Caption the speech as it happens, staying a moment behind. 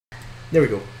There we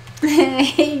go.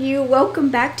 Hey, you.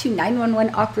 Welcome back to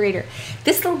 911 Operator.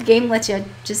 This little game lets you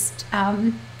just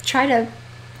try to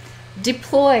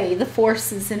deploy the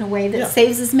forces in a way that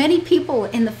saves as many people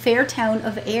in the fair town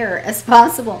of Air as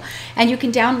possible. And you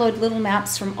can download little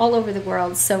maps from all over the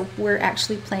world. So we're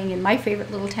actually playing in my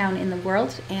favorite little town in the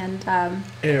world. And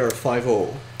Air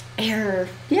 50. Air,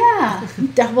 yeah.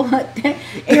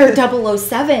 Air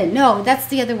 007. No, that's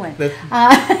the other one.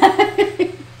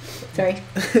 Sorry.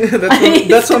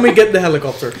 that's when we get the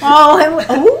helicopter. Oh,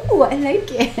 I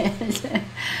like it.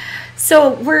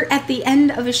 So we're at the end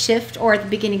of a shift or at the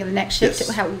beginning of the next shift,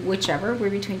 whichever. We're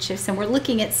between shifts, and we're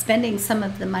looking at spending some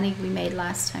of the money we made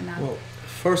last time out. Well,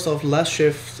 first off, last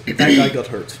shift, that guy got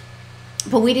hurt.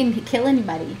 But we didn't kill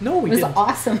anybody. No, we didn't. It was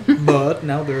awesome. But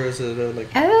now there is only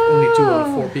 2 out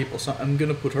of 4 people. So I'm going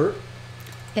to put her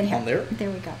on there. There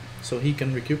we go. So he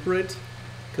can recuperate.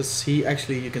 Because he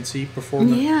actually, you can see,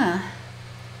 performance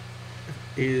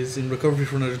is in recovery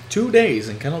for another 2 days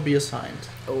and cannot be assigned.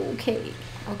 Okay.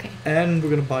 And we're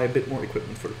going to buy a bit more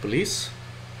equipment for the police.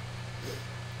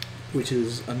 Which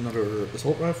is another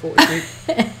assault rifle, I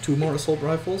think. 2 more assault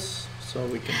rifles. So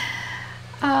we can...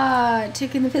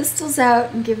 taking the pistols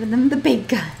out and giving them the big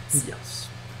guns. Yes.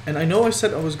 And I know I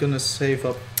said I was going to save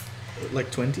up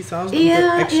like 20,000.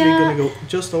 I'm actually going to go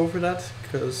just over that.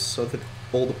 So that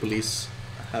all the police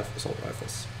have assault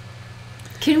rifles.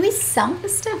 Can we sell the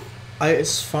stuff?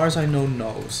 As far as I know,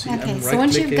 no. See, okay, so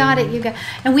once you've got it, you got.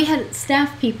 And we had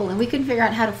staff people, and we couldn't figure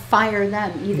out how to fire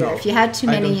them either. No, if you had too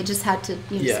many, you just had to.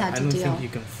 I don't think you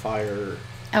can fire.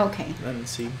 Okay. And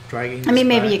see, dragging. I mean,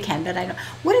 maybe you can, but I don't.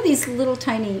 What are these little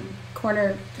tiny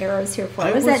corner arrows here for?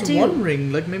 I was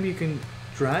wondering, like maybe you can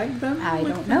drag them. I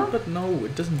don't know, but no,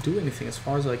 it doesn't do anything as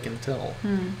far as I can tell.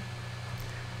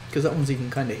 Because that one's even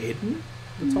kind of hidden.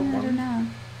 I don't know.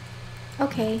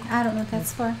 Okay, I don't know what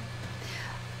that's for.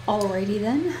 Alrighty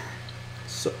then.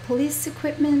 So police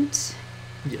equipment.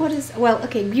 Yes. What is? Well,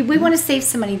 okay. We want to save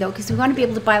some money though, because we want to be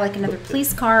able to buy like another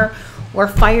police car, or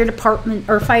fire department,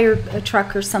 or fire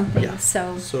truck or something. Yeah.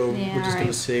 So we're just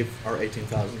gonna save our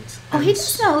 18,000. Oh, he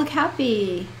does not look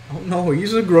happy. Oh no,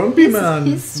 he's a grumpy man.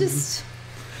 He's just.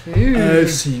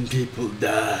 I've seen people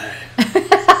die.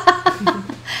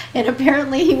 And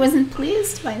apparently he wasn't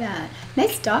pleased by that.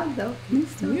 Nice dog, though.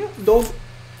 Nice dog. Yeah,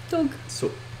 dog.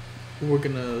 So we're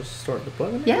gonna start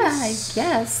deployment. Yeah, I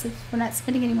guess if we're not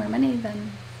spending any more money,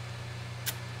 then.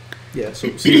 Yeah.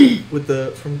 So see,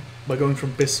 by going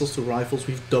from pistols to rifles,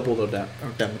 we've doubled our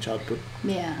damage output.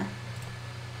 Yeah.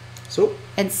 So.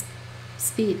 And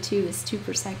speed too is 2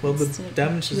 per second. Well, the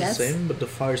damage is the same, but the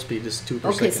fire speed is 2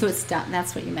 per second. Okay, so it's down.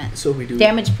 That's what you meant. So we do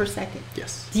damage per second.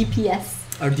 Yes. DPS.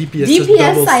 Our DPS just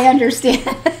doubles. I understand.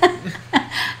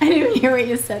 I didn't hear what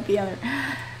you said the other,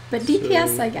 but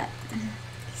DPS I get.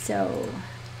 So.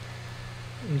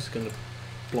 I'm just gonna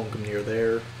plonk them near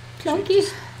there. Plonky.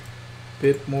 A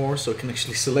bit more, so I can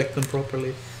actually select them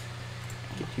properly.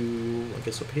 Get you, I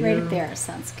guess, up here. Right there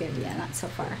sounds good. Yeah, not so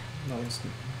far. No,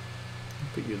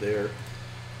 put you there.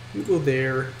 You go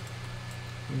there.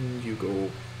 And you go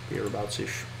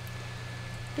hereabouts-ish.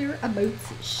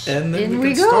 Thereabouts-ish. And then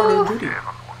we can start our duty.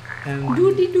 And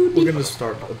we're gonna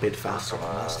start a bit faster than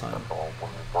last time.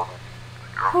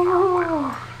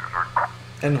 Oh.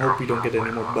 And hope we don't get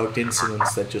any more bugged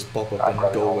incidents that just pop up and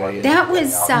go away. That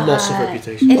was loss of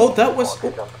reputation. That was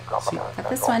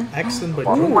this one. Accident by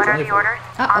drunk What are the orders?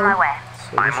 On my way.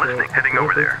 So I'm listening. Heading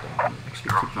over there.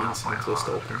 Actually, keep the incident list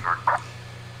open.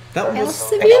 That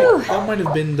might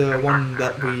have been the one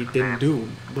that we didn't do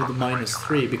with the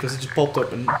 -3 because it just popped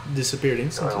up and disappeared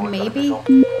instantly. Maybe,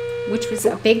 which was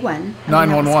a big one.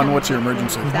 911. What's your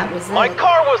emergency? That was it. My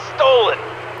car was stolen.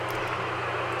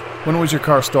 When was your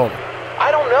car stolen?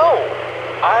 I don't know.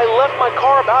 I left my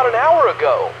car about an hour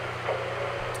ago.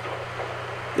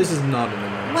 This is not an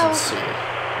emergency.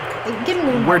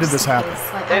 Where did this happen?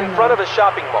 In front of a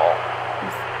shopping mall.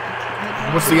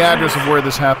 What's the address of where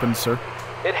this happened, sir?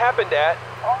 It happened at...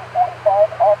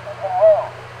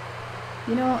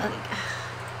 You know...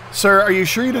 Sir, are you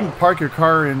sure you didn't park your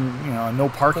ar in, a no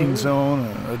parking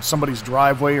zone, somebody's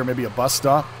driveway, or maybe a bus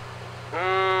stop?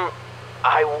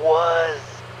 I was.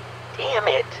 Damn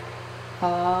it.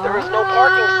 There is no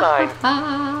parking sign.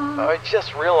 I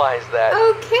just realized that.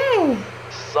 Okay.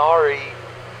 Sorry.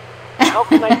 How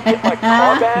can I get my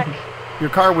car back? Your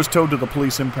car was towed to the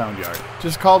police impound yard.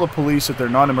 Just call the police at their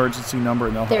non-emergency number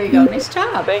and they'll help. There you go. Nice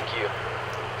job. Thank you.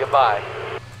 Goodbye.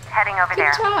 Heading over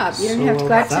there. Good job. You don't have to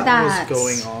go out to that. That was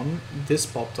going on. This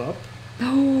popped up.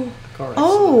 Car accident.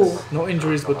 Oh. No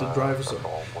injuries, but the drivers are...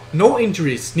 No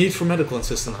injuries. Need for medical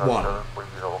assistance. 1.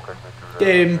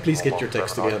 Game, please get your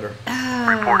text together.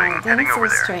 That is so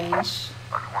strange.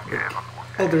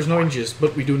 Oh, there's no inches,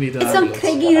 but we do need an It's on ambulance.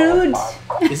 Craigie Road.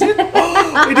 Is it?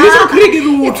 Oh, it is on Craigie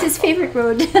Road! It's his favorite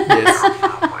road. Yes.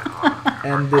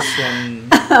 And this one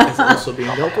is also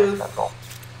being dealt with.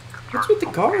 What's with the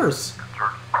cars?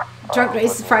 Drunk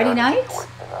race Friday night?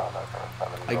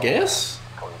 I guess.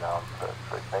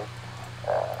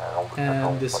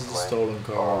 And this is the stolen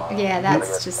car. Yeah,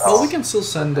 that's just... Oh, we can still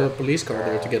send a police car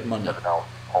there to get money.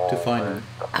 To find him.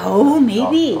 Oh,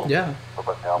 maybe. Yeah.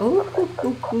 Oh,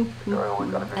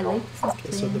 I like this.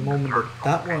 Okay, so the moment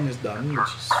that one is done,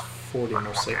 which is 40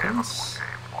 more seconds,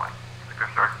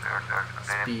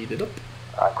 speed it up.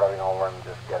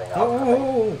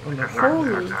 Oh, no.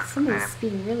 Holy, somebody's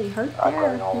being really hurt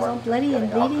there. He's all bloody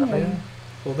and bleeding. Yeah. And...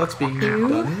 Well, that's being Ew.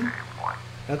 done.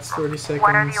 That's 30 seconds.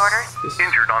 What are the orders? This,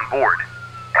 Injured on board.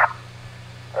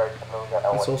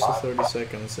 it's also 30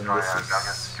 seconds, and this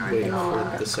is waiting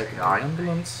for the secondary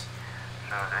ambulance.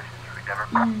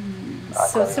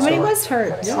 So somebody was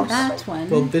hurt. Yeah. That one.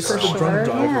 Well, this for is the sure. drunk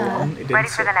driver Yeah. one. It didn't Ready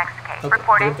for say. the next case. Okay,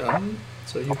 Reporting. they're done.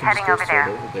 So you can just Heading go over straight there.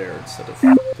 over there instead of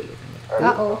delivering it.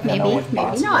 Uh-oh, maybe,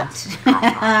 maybe not.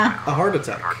 A heart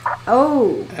attack.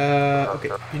 Oh, Okay,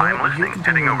 you know I'm what? You listening, can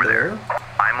heading come over in there. there.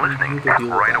 I'm listening You go deal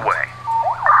with right that. away.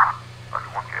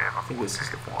 I think this is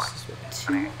the fastest way.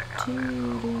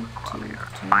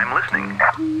 I'm listening.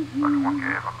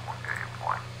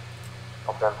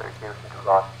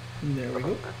 There we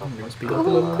go. I'm gonna speed up a oh,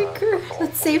 little. quicker.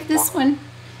 Let's save this one.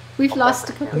 We've lost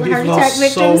a couple of We've heart attack lost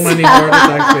victims. so many heart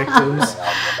attack victims.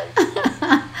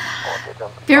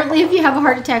 Apparently, if you have a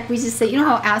heart attack, we just say, you know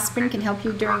how aspirin can help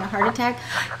you during a heart attack?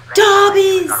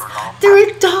 Dobbies! There are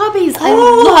Dobbies! I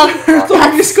love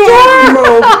that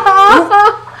story!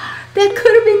 That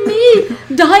could have been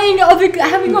me dying of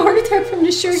having a heart attack from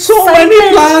the sheer So excitement.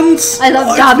 many plans! I love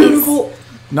Oh, it's Dobbies. beautiful.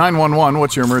 911,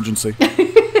 what's your emergency?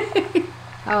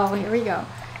 Oh, here we go.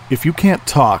 If you can't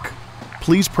talk,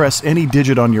 please press any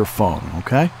digit on your phone,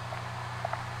 okay?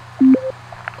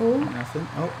 Oh, Nothing.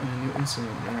 Oh, and a new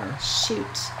incident there. shoot.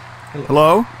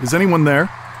 Hello? Is anyone there?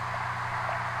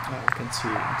 Oh, I can see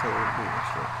until we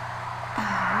sure.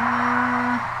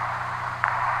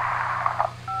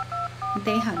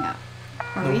 They hung up.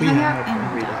 Or No, we we hung hung up up and and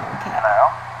we're we done. dialed. Okay.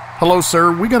 Hello,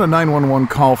 sir. We got a 911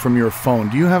 call from your phone.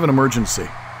 Do you have an emergency?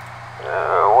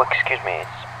 Excuse me,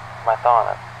 it's my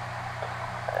thought.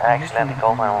 I accidentally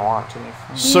called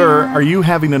 911. Sir, are you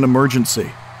having an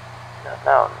emergency?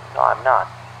 No, I'm not.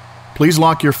 Please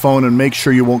lock your phone and make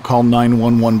sure you won't call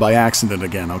 911 by accident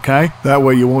again, okay? That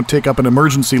way you won't take up an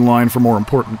emergency line for more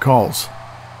important calls.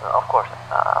 Of course,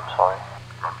 I'm sorry.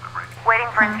 Waiting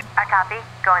for a copy.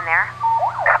 Go in there.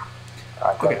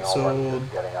 Okay, so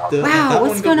Wow, that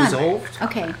what's one going got on? resolved.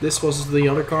 Okay. This was the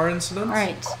other car incident. All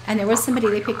right. And there was somebody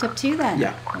they picked up too then?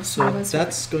 Yeah, Or so somebody was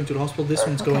that's going to the hospital. This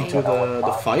one's going Okay. to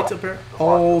the fight, apparently.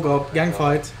 Oh god, gang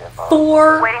fight. hurt.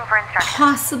 4 Waiting for instructions.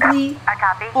 possibly A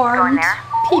copy. Go in armed there.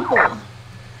 people.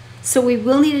 So we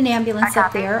will need an A ambulance up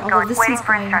copy. there, Go although this waiting one's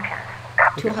for going instructions.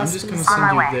 to a I'm just hospital. gonna send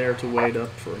On my you way. there to wait up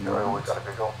for a moment.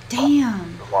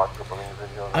 Damn.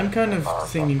 I'm kind of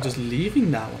thinking just leaving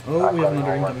now. Oh, we have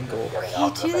another incoming call.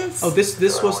 Can't do this. Oh,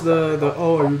 this was the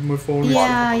oh, my phone. is-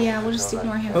 Yeah, we'll just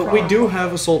ignore him. Oh, for we now. do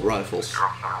have assault rifles.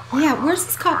 Yeah, where's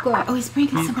this cop going? Oh, he's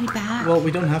bringing somebody back. Well,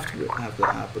 we don't have to have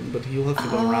that happen, but he'll have to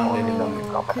go around anyway.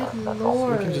 Oh, good We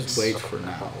lord. can just wait for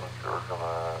now.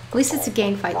 At least it's a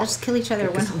gang fight. Let's just kill each other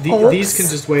when These can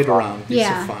just wait around. These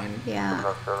Yeah. are fine. Yeah.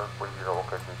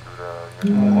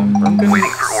 I'm gonna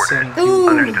Waiting for orders. send you Ooh.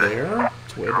 over there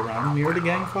to wait around near the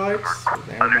gang fight. So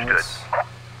thereabouts.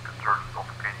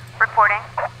 Reporting.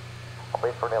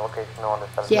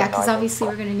 Yeah, because obviously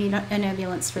we're going to need an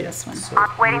ambulance for this one. So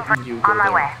Waiting for. you go On my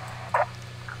there. way.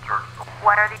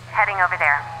 What are the heading over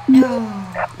there?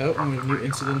 Oh, Oh, and we have a new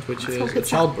incident, which Let's hope is a it's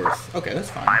childbirth. Okay, that's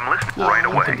fine. I'm listening Yeah. right You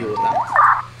can away. deal with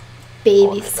that.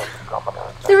 babies.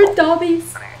 There are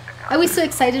Dobbies. I was so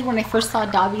excited when I first saw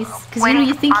Dobbies. Because, you know,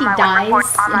 you think he dies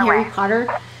in Harry Potter.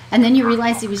 And then you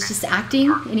realize he was just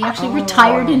acting. And he actually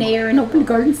retired in air and opened a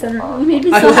garden center. It made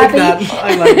me I so like happy. that.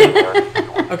 I like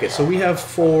that. Okay, so we have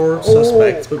 4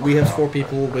 suspects, but we have 4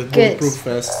 people with Good. bulletproof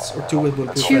vests, or 2 with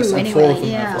bulletproof 2 vests, and anyway, 4 of them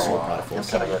yeah. have assault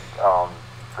rifles.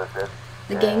 Okay.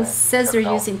 The gang says they're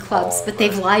using clubs, but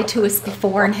they've lied to us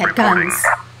before and had guns.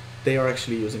 They are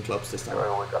actually using clubs this time.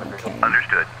 Okay.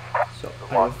 Understood. So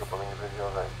I have that one.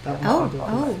 Oh, Don't-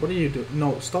 oh. What are you doing?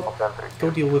 No, stop.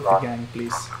 Go deal with the gang,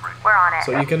 please. We're on it.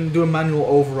 So you can do a manual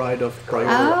override of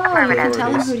priority. Oh, you can tell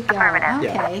him who to go. Affirmative.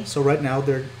 Yeah. Okay. So right now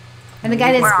they're. And the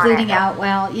guy that's We're on bleeding it. out,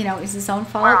 well, you know, is his own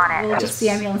fault. We're on it. We'll just,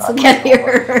 Yes. the ambulance will get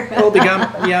here. Well, the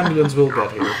ambulance will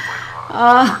get here.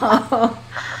 Oh.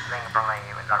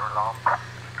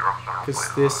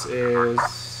 Because this is...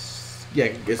 Yeah,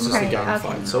 it's just a gang okay.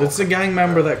 fight. So it's a gang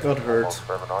member that got hurt.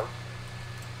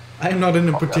 I'm not in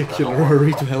a particular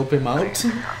hurry to help him out.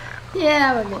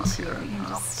 Yeah, I bet you can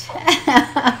just...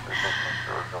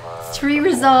 3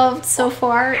 resolved so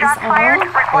far is Shots fired. all. Oh,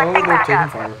 Requesting they're taking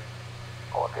backup. fire.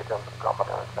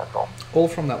 All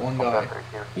from that one guy.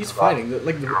 He's fighting.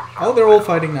 Oh, they're all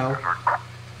fighting now.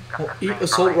 Oh, eat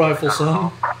assault rifle,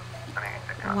 son.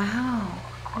 Wow.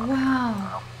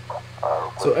 Wow.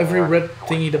 So every red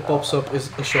thingy that pops up is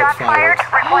a shot Shots fired.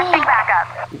 fired. Requesting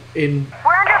backup. In...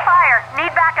 We're under fire.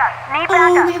 Need backup. Need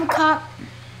Oh, we backup. have a cop.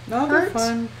 No, they're Hurt?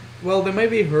 fine. Well, they may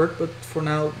be hurt, but for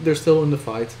now, they're still in the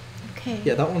fight. Okay.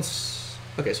 Yeah, that one's...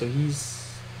 Okay, so he's...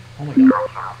 Oh my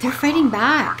god. They're fighting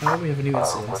back. Now we have a new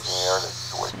incident. What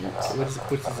is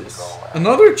this?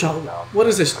 Another child... What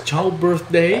is this?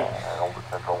 Childbirth day?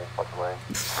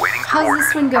 How's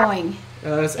this one going?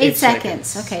 It's 8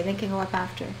 seconds. Okay, they can go up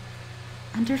after.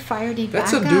 Under fire, need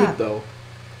That's a backup. dude, though.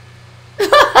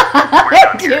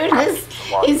 Dude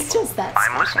he's just that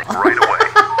I'm special. listening right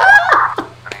away.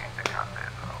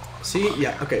 See?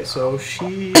 Yeah, okay, so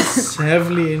she's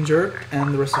heavily injured,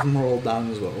 and the rest of them are all down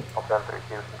as well.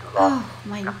 Oh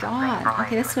my god.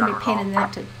 Okay, that's going to be a pain in the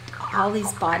neck to haul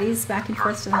these bodies back and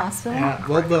forth to the hospital. Yeah,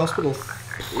 well, the hospital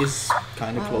is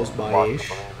kind of close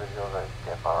by-ish.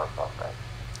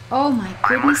 Oh my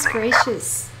goodness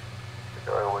gracious.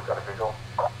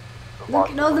 Look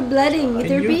at all the blooding. Can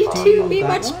There you be deal be that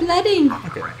much one? blooding.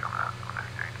 Okay.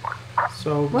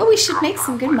 So, Well, we should make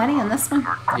some good money on this one.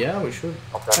 yeah, we should.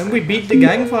 And we beat the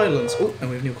gang violence. Oh, and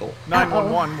we have a new call.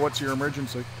 911, what's your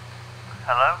emergency?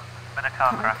 Hello? Been a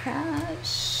car Car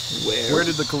crash. crash. Where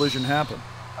did the collision happen?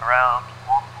 Around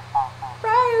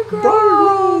Briar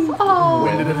Grove. Oh.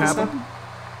 When did it happen?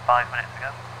 5 minutes ago.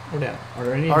 Oh,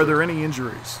 damn. Are there any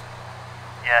injuries?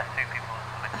 Yeah, 2 people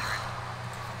with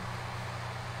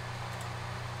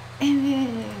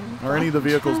injuries. Are any of the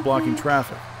vehicles blocking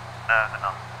traffic? No, they're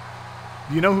not.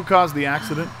 Do you know who caused the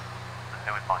accident?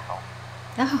 It was my fault.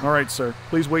 Oh. All right, sir.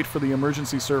 Please wait for the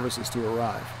emergency services to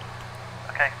arrive.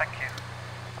 Okay, thank you.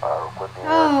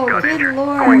 Oh, good Going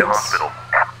lord. to hospital.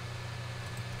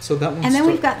 So that one's And then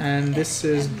we've stuck. got- And this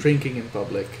is drinking in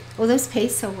public. Oh, those pay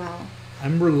so well.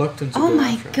 I'm reluctant to Oh go my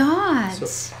after him. god.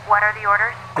 So What are the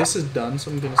orders? this is done, so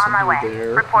I'm gonna On my send way. you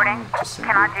there. Reporting. and just send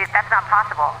Cannot you- do. That's not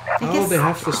possible. I Oh, guess they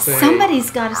have to stay. somebody's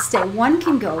got to stay. One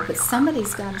can go, but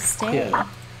somebody's got to stay. Yeah.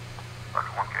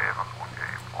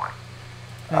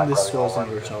 And this was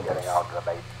under childbirth.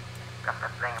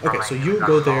 Okay, so you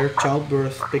go there,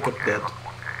 childbirth, pick up dead.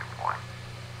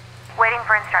 Waiting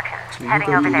for instructions. So you Heading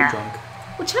go over do the there. drunk.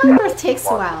 Well, childbirth takes a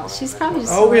while. She's probably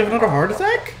just. Oh, we have another heart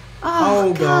attack?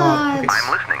 Oh, God. Okay,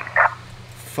 I'm listening.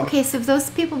 fuck. Okay, so have those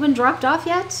people been dropped off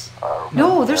yet?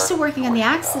 No, they're still working on the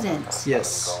accident.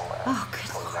 Yes. Oh,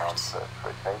 good lord.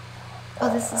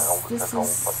 Oh, this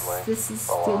is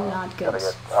still not good.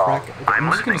 Frack. Okay, I'm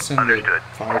just gonna send the Understood.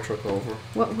 fire truck over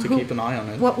What- to who- keep an eye on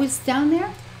it. What was down there?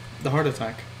 The heart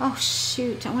attack. Oh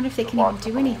shoot! I wonder if they can even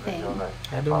do anything.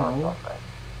 I don't know.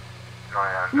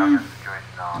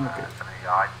 Okay.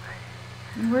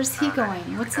 And where's he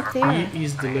going? What's up He, there?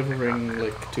 he's delivering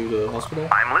like to the hospital.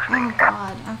 I'm listening. Oh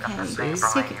God. Okay. See?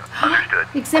 Let's take it. Understood.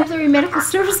 Exemplary medical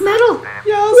service medal.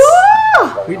 Yes.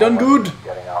 Woo! We done good.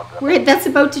 That's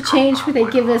about to change where they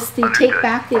give us the take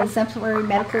back the exemplary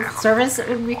medical service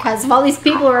because of all these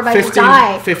people who are about to 15,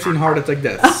 die. 15 heart attack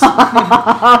deaths. You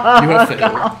have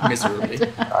failed miserably.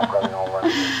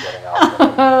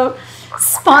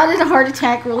 Spotted a heart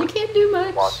attack. Really can't do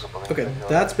much. Okay,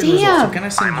 that's been resolved. Damn. So can I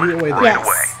send you away there?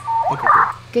 Yes. Okay,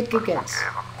 Good. Good.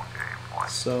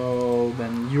 So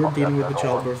then you're dealing with the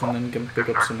childbirth and then can pick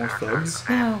up some more thugs.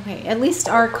 Okay. At least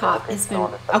our cop has been.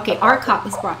 Okay, our cop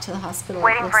was brought to the hospital.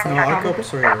 Waiting Looks for No, like. our instructions.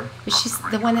 cops are here. But she's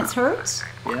the one that's hurt.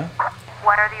 Yeah?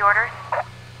 What are the orders?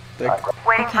 Like,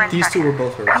 Waiting for Okay. these two were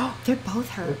instructions. both hurt. Oh, they're both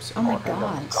hurt. Oops. Oh my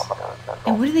god.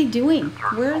 And what are they doing?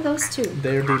 Where are those two?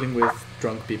 They're dealing with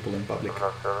drunk people in public.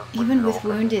 Even with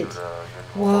wounded.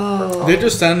 Whoa. They're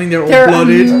just standing there all They're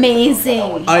blooded.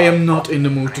 amazing. I am not in the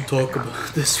mood to talk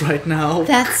about this right now.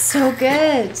 That's so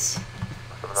good.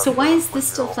 So why is this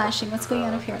still flashing? What's going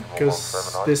on up here? Because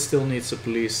this still needs a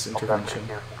police intervention.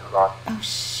 Oh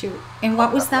shoot. And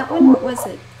what was that one? What was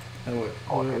it?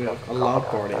 Oh, wait, a loud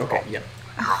party. Okay, yeah.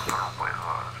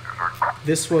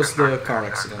 This was the car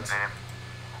accident.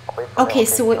 Okay,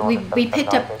 so we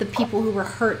picked up the people who were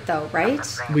hurt though, right?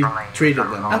 We treated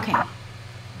them. Okay.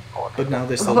 But now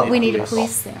they still But we need a police.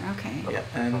 police there, okay. Yeah,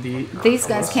 and These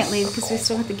guys can't leave because we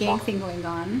still have the gang thing going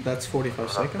on. That's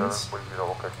 45 seconds.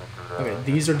 Okay,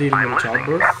 these are dealing with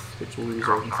childbirth, which will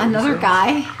result in Another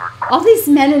guy. All these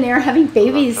men in there having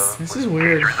babies. This is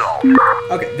weird.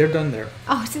 Okay, they're done there.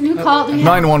 Oh, it's a new call.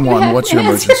 911, what's your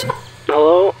emergency?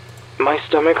 Hello? My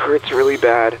stomach hurts really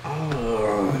bad.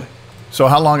 Oh. So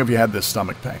how long have you had this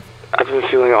stomach pain? I've been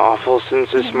feeling awful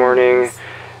since this morning,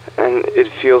 and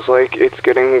it feels like it's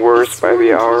getting worse by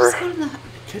the hour.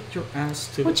 Get your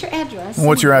ass to... What's your address?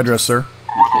 What's your address, sir?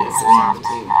 Okay, so we have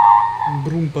to...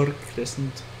 Broompark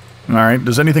Crescent. Alright,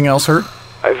 does anything else hurt?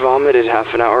 I vomited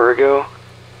half an hour ago.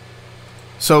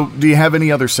 So, do you have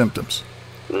any other symptoms?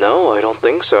 No, I don't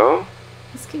think so.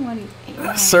 Asking what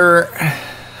he... Sir,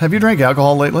 have you drank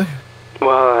alcohol lately?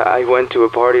 Well, I went to a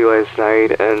party last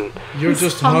night, and You're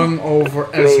just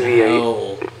hungover as maybe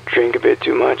hell. I drank a bit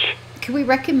too much. Can we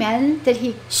recommend that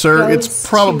he Sir, goes it's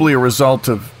probably a result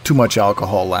of too much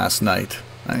alcohol last night.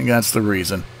 I think that's the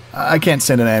reason. I can't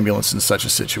send an ambulance in such a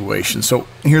situation, so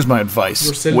here's my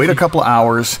advice. Wait a couple of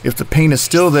hours. If the pain is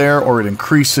still there or it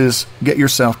increases, get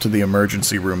yourself to the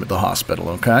emergency room at the hospital,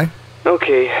 okay?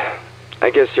 Okay,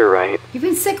 I guess you're right. You've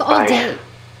been sick all day.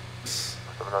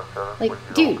 Like,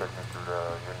 dude,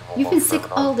 you've been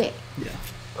sick all day. Yeah.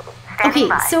 Okay,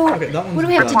 so Okay, that one's what do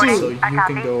we have to done, do? so you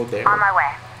can go there. On my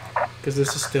way. Because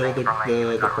this is still the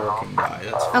parking guy.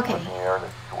 That's Okay.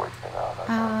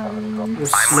 We're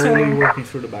slowly working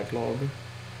through the backlog.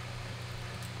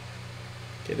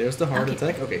 Okay, there's the heart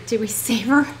attack. Okay, Did we save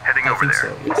her? I think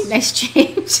so. Yes. Nice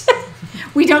change.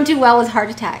 We don't do well with heart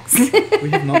attacks. We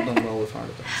have not done well with heart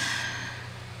attacks.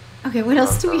 Okay, what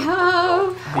else do we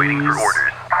have? These,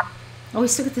 Oh, we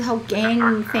still got the whole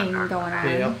gang thing going on.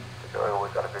 yeah.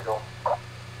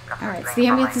 Alright, so the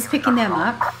ambulance is picking them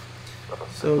up.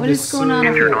 So What this, is going on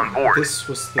here? This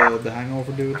was the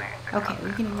hangover dude. Okay,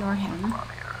 we can ignore him.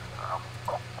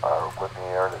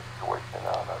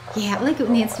 Yeah, I like it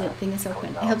when the incident thing is open.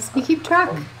 It helps me keep track.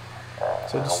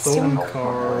 So the stolen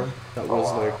car that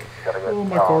was like, oh,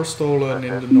 my car's stolen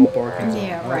in the no parking zone.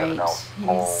 Yeah, right.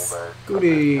 He's...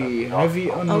 Goody, heavy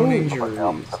unknown Oh. injuries.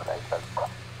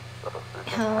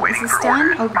 Hell, is this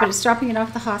done? Oh, but it's dropping it off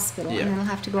at the hospital, Yeah. and then we'll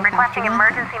have to go after Requesting that.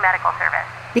 emergency medical service.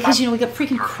 Because, you know, we got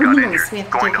freaking criminals we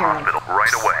have to take care of.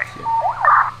 right away.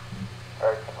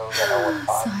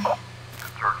 Sigh.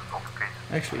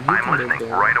 Actually, you can live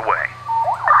there. away.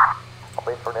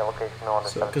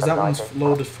 So, because that one's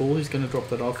loaded full, he's gonna drop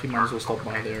that off. He might as well stop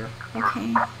by there.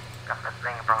 Okay.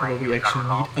 Although we actually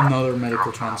need another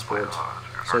medical transport.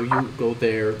 So you go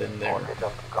there, then there.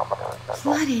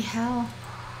 Bloody hell.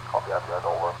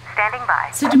 Standing by.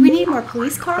 So do we need more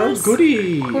police Oh, cars?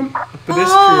 goody! A pedestrian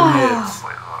Oh.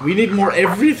 hit. We need more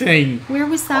everything. Where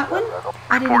was that one?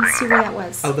 I didn't even see where that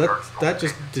was. Oh, that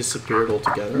just disappeared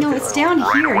altogether. No, Okay. it's down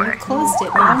here. You closed it.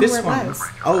 I don't know This where it one. was.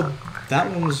 Oh, that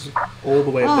one's all the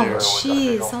way up Oh, there.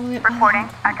 jeez. All the way up Reporting.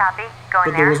 there. I copy. Going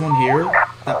But there was one here.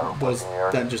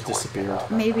 That just disappeared.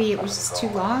 Maybe it was just too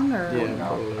long, or... Yeah,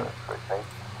 probably.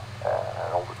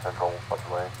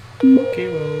 Okay,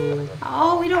 well.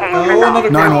 Oh, we don't Oh, know. another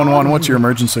 911, what's your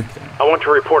emergency? I want to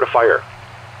report a fire.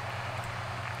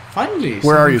 Finally.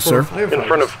 Where are you, something sir? for In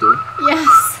front of- firefighters to do.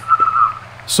 Yes.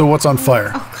 So what's on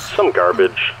fire? Some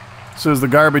garbage. So is the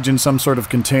garbage in some sort of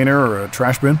container or a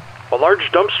trash bin? A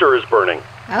large dumpster is burning.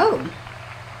 Oh.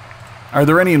 Are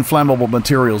there any inflammable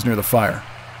materials near the fire?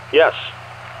 Yes.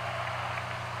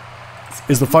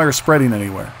 Is the fire spreading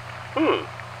anywhere?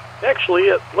 Actually,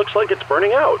 it looks like it's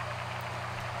burning out.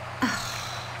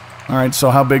 Alright, so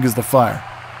how big is the fire?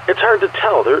 It's hard to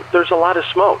tell. There's a lot of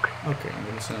smoke. Okay, I'm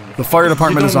gonna send The fire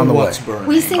department is on the way.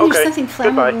 We think Okay, there's something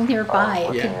flammable goodbye. nearby.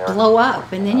 It Yeah. could blow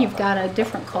up, and then you've got a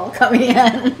different call coming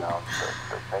in. Oh,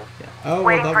 well,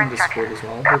 Waiting that for one disappeared as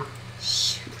well. But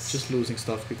it's just losing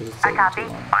stuff because it's taking too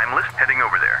long. I'm heading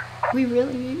over there. We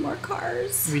really need more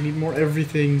cars. We need more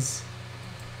everythings.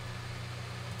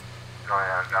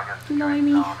 Annoy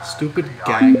me. Stupid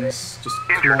gangs just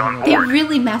clawing They over.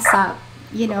 really mess up.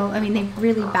 You know, I mean, they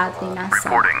really badly mess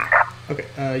up. Okay,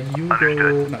 you go.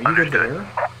 No, you go there.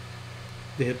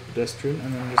 They hit pedestrian,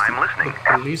 and then just the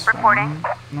police Reporting. one.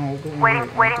 No, go Waiting-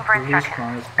 over. waiting the for police instructions.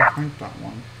 car is behind that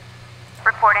one.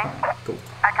 Reporting. Go.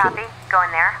 I copy.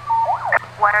 Going there.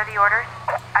 What are the orders?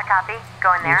 I copy.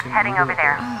 Going there. Reaching Heading over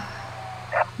there.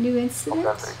 New incident?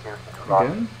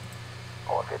 Again?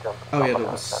 Oh yeah,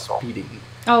 that was speeding.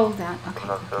 Oh, that. Okay,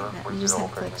 that. You just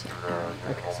had clicked. Yeah.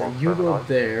 Alright. Okay, so you go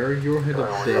there, you're headed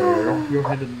there, you're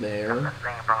headed there.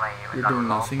 You're doing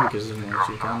nothing because there's no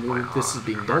you can do. This is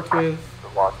being dealt with,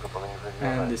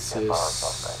 and this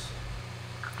is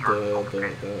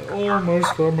oh, my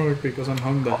stomach, because I'm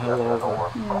hung the hell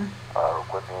over. Yeah.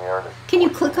 Can you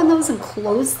click on those and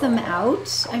close them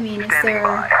out? I mean, is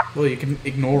there... Well, you can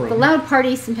ignore them. The loud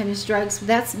parties, sometimes drugs,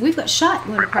 we've got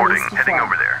shotgun parties before.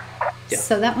 Over there. Yeah.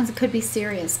 So that one could be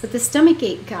serious. But the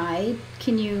stomachache guy,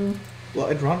 can you... Well,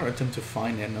 I'd rather attempt to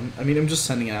find him. I mean, I'm just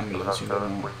sending an ambulance, you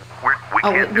know.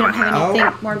 Oh, we don't have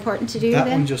anything more important to do that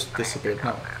then? one just disappeared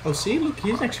now. Oh, see, look,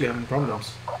 he's actually having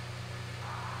problems.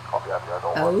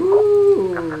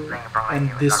 Oh.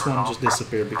 And this one just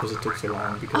disappeared because it took so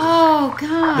long. Because oh,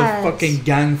 God. the fucking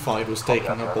gang fight was taking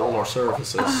up all our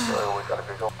services.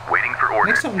 Waiting for orders.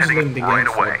 Next time, just letting the gang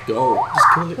fight go. Just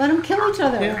kill it. Let them kill each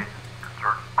other. Yeah.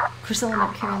 Of course, they'll end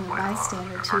up killing the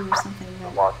bystander too or something.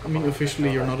 But... I mean,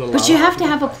 officially, you're not allowed. But you have to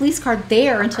have a police car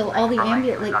there until all the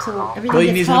ambulance, like, till everything well, you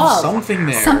gets need to have called. something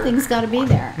there. Something's got to be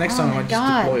there. Next oh time, my I just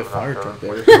God. deploy a fire truck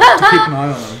there to keep an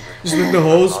eye on them. Just with the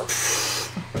hose.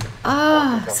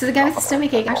 Ah, so the guy with the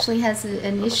stomachache actually has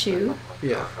an issue.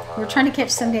 Yeah. We're trying to catch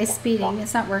some guy speeding.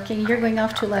 It's not working. You're going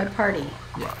off to a loud party.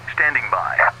 Yeah. Standing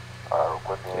by.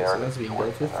 Okay, so that's being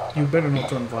dealt with. You better not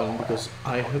turn violent because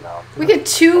I have... We got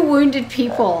 2 wounded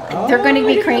people. They're going to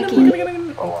be cranky.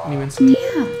 Oh, new incident.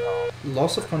 Yeah.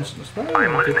 Loss of consciousness. Well,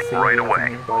 I'm good listening thing right we have away. a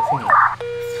nearby thingy.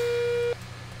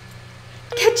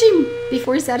 Catch him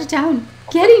before he's out of town.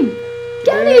 Get him.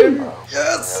 Get him.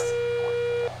 Yes!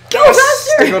 Go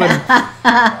faster. They got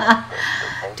him.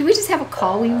 Do we just have a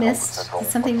call we missed? Did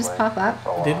something just pop up?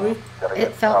 Did we?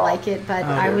 It felt like it, but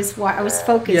I was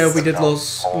focused. Yeah, we did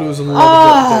lose a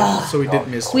lot of it, so we did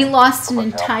miss. We lost an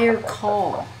entire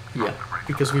call. Yeah,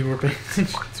 because we were paying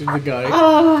attention to the guy.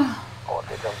 Oh,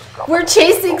 we're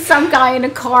chasing some guy in a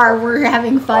car. We're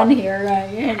having fun here,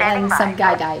 and some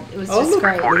guy died. It was just look,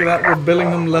 great. Look at that, we're billing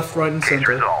them left, right, and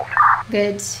center.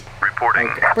 Good. Reporting.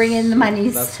 Okay. Bring in the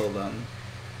monies. That's all done.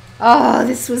 Oh,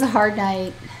 this was a hard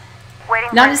night. Waiting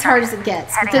Not for as hard as instructions. it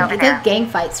gets. But Heading over the there. gang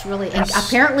fights really, and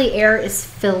apparently air is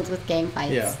filled with gang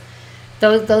fights. Yeah.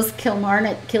 Those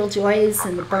Kilmarnock Killjoys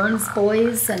and the Burns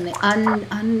boys and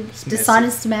the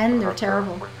dishonest men, they're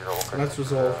terrible. That's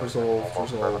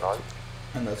resolved,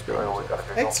 and that's been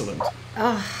excellent.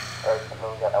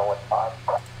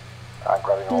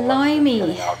 Blimey.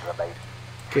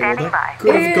 Okay, well, that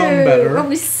could have gone better. What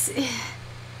was...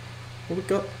 Well, we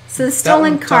got So the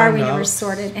stolen that one car we timed never out.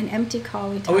 sorted, an empty car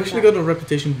we Oh, we timed actually out. got a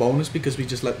reputation bonus because we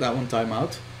just let that one time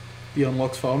out. The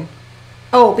unlocked phone.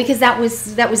 Oh, because that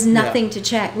was nothing to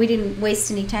check. We didn't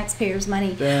waste any taxpayers'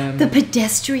 money. Then- The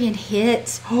pedestrian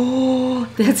hit. Oh,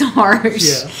 that's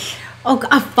harsh. Yeah. Oh,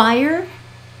 a fire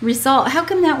result. How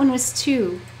come that one was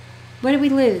 2? What did we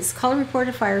lose? Call report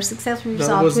a fire successfully That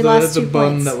resolved. was We the lost 2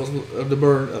 bun points. that was the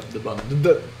burn. The bun.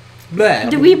 Bleh.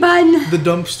 Did we bun? The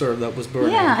dumpster that was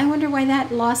burning. Yeah, I wonder why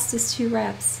that lost us 2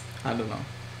 reps. I don't know.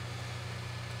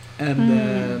 And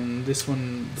then this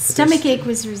one. the Stomachache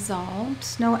was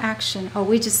resolved. No action. Oh,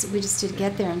 we just didn't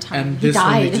get there in time. And He this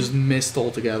one we died. just missed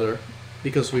altogether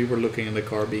because we were looking at the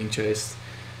car being chased.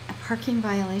 A parking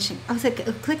violation. Oh, so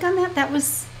click on that. That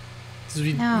was. So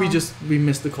No. we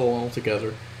missed the call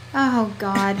altogether. Oh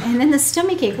God! And then the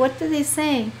stomachache. What did they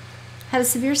say? Had a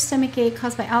severe stomachache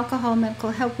caused by alcohol.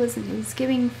 Medical help was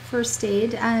giving first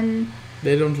aid, and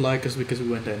They don't like us because we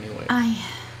went anyway.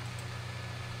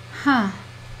 Huh?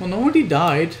 Well, nobody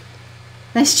died.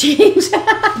 Nice change.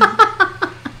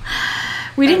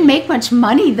 We didn't make much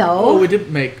money though. Oh, we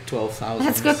did make 12,000.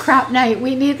 That's a crap night.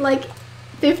 We need like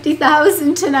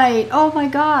 50,000 tonight. Oh my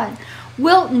God!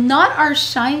 Well, not our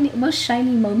most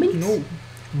shiny moment. No.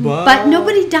 But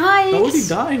nobody died. Nobody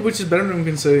died, which is better than we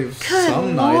can say of Good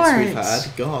some nights we've Lord.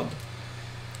 had. God.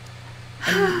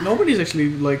 And nobody's actually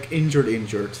like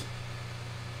injured.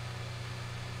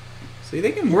 See,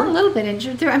 they can We're a work. little bit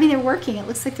injured. They're working. It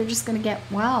looks like they're just going to get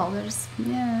well. They're just,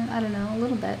 I don't know, a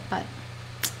little bit, but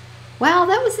wow,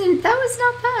 that was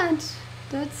not bad.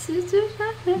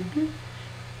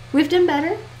 We've done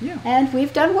better. Yeah. And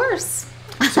we've done worse.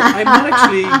 So I might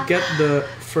actually get the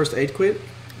first aid quid.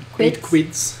 Quids? 8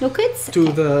 quids. No quids? To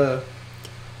Okay. the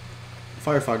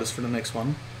firefighters for the next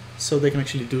one, so they can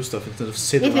actually do stuff instead of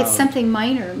sit If around. it's something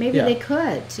minor, maybe Yeah. they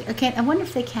could. Okay, I wonder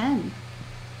if they can.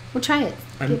 We'll try it.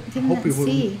 I Give them hope that and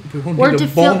see. we won't Or need a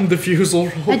bomb diffusal.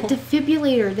 a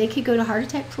defibrillator. They could go to heart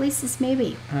attack places,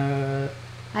 maybe. I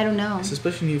don't know. It's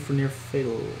especially for near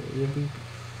fatal.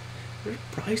 They're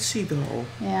pricey though.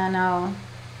 Yeah,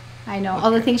 I know. All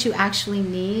the things you actually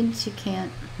need, you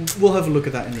can't. We'll have a look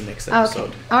at that in the next episode.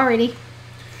 Okay, alrighty.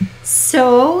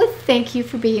 So, thank you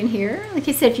for being here. Like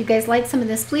I said, if you guys like some of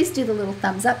this, please do the little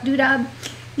thumbs up doodad.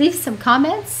 Leave some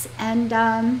comments and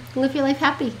live your life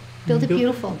happy. Build it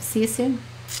beautiful. See you soon.